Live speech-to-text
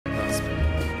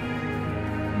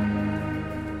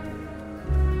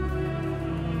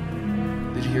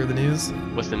you hear the news?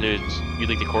 What's the news? You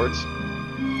leaked the chords?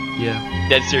 Yeah.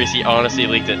 Dead serious, he honestly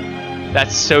leaked it.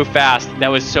 That's so fast. That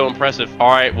was so impressive.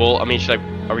 Alright, well, I mean,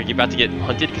 are we about to get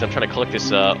hunted? Because I'm trying to collect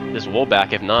this wool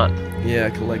back, if not. Yeah,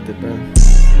 collect it, bro.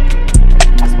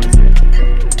 Somebody's here.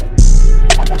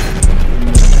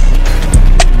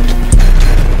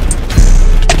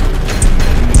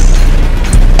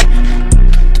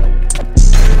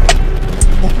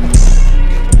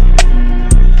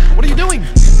 What are you doing?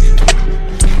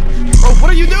 Bro, what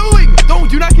are you doing?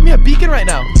 Do not give me a beacon right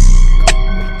now. And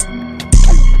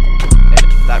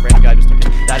that random guy just took it.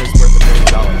 That is worth $1 million.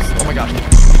 Oh my gosh.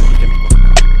 Beacon.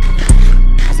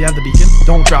 Does he have the beacon?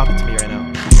 Don't drop it to me right now.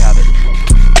 We have it.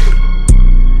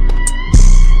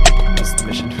 This is the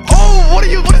mission. Oh, what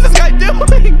is this guy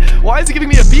doing? Why is he giving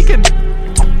me a beacon?